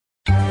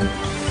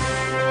Hi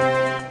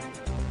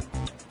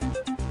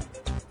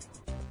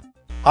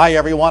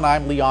everyone,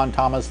 I'm Leon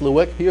Thomas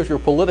Lewick. Here's your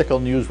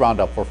political news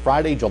roundup for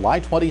Friday, July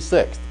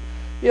 26th.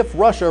 If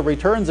Russia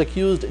returns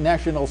accused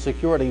national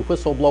security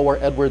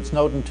whistleblower Edward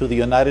Snowden to the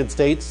United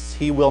States,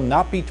 he will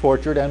not be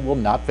tortured and will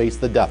not face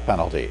the death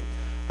penalty.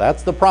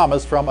 That's the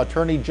promise from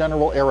Attorney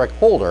General Eric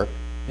Holder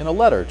in a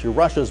letter to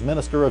Russia's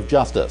Minister of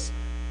Justice.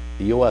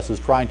 The U.S. is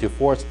trying to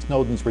force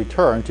Snowden's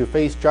return to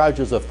face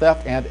charges of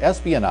theft and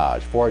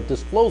espionage for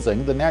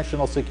disclosing the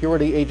National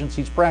Security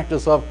Agency's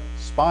practice of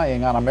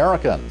spying on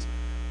Americans.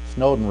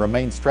 Snowden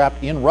remains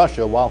trapped in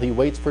Russia while he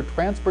waits for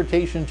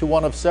transportation to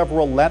one of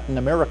several Latin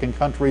American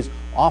countries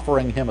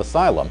offering him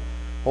asylum.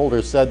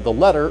 Holder said the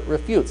letter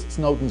refutes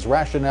Snowden's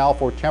rationale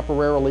for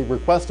temporarily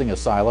requesting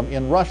asylum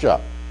in Russia.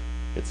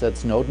 It said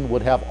Snowden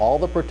would have all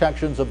the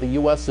protections of the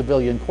U.S.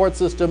 civilian court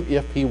system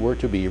if he were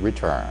to be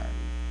returned.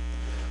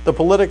 The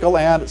political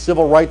and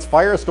civil rights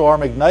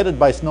firestorm ignited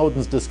by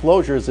Snowden's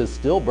disclosures is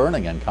still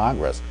burning in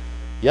Congress.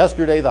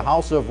 Yesterday, the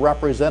House of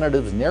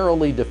Representatives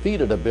narrowly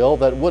defeated a bill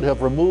that would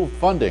have removed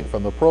funding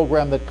from the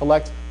program that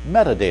collects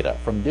metadata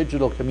from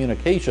digital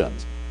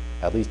communications.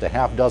 At least a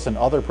half dozen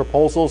other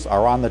proposals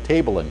are on the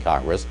table in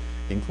Congress,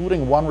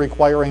 including one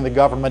requiring the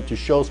government to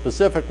show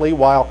specifically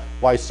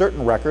why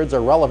certain records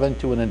are relevant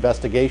to an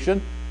investigation,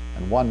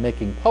 and one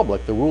making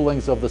public the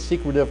rulings of the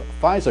secretive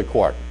FISA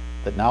court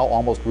that now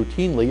almost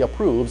routinely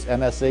approves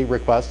NSA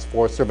requests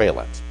for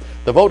surveillance.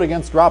 The vote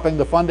against dropping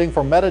the funding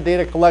for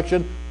metadata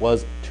collection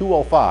was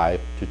 205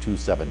 to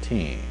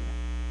 217.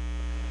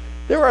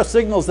 There are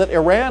signals that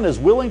Iran is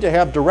willing to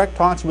have direct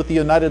talks with the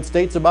United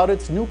States about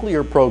its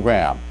nuclear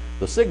program.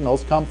 The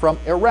signals come from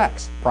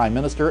Iraq's Prime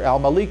Minister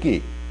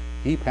al-Maliki.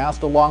 He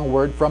passed along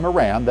word from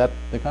Iran that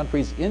the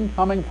country's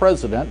incoming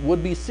president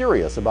would be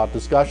serious about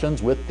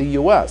discussions with the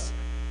U.S.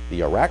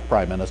 The Iraq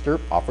Prime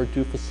Minister offered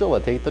to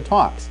facilitate the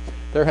talks.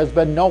 There has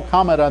been no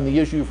comment on the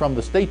issue from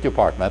the State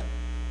Department.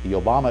 The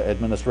Obama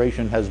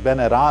administration has been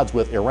at odds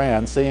with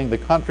Iran, saying the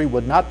country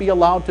would not be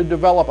allowed to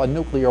develop a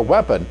nuclear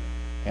weapon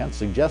and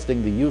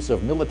suggesting the use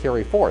of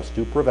military force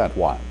to prevent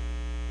one.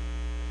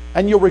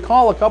 And you'll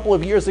recall a couple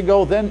of years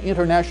ago, then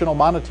International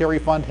Monetary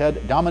Fund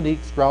head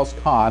Dominique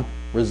Strauss-Kahn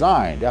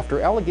resigned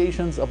after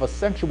allegations of a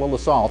sexual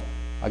assault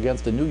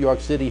against a New York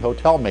City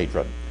hotel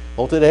matron.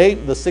 Well, today,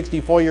 the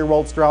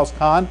 64-year-old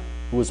Strauss-Kahn,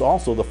 who is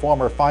also the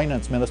former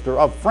finance minister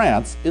of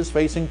France, is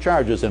facing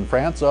charges in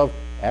France of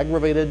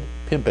aggravated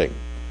pimping.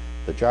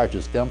 The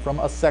charges stem from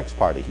a sex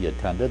party he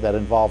attended that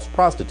involves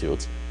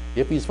prostitutes.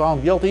 If he's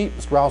found guilty,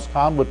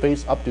 Strauss-Kahn would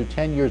face up to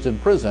 10 years in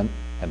prison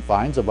and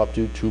fines of up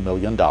to $2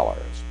 million.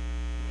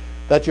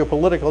 That's your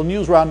political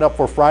news roundup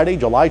for Friday,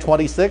 July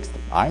 26th.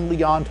 I'm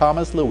Leon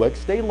Thomas Lewick.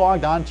 Stay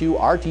logged on to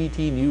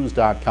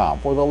rttnews.com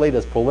for the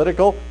latest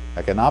political,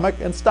 economic,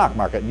 and stock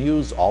market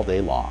news all day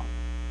long.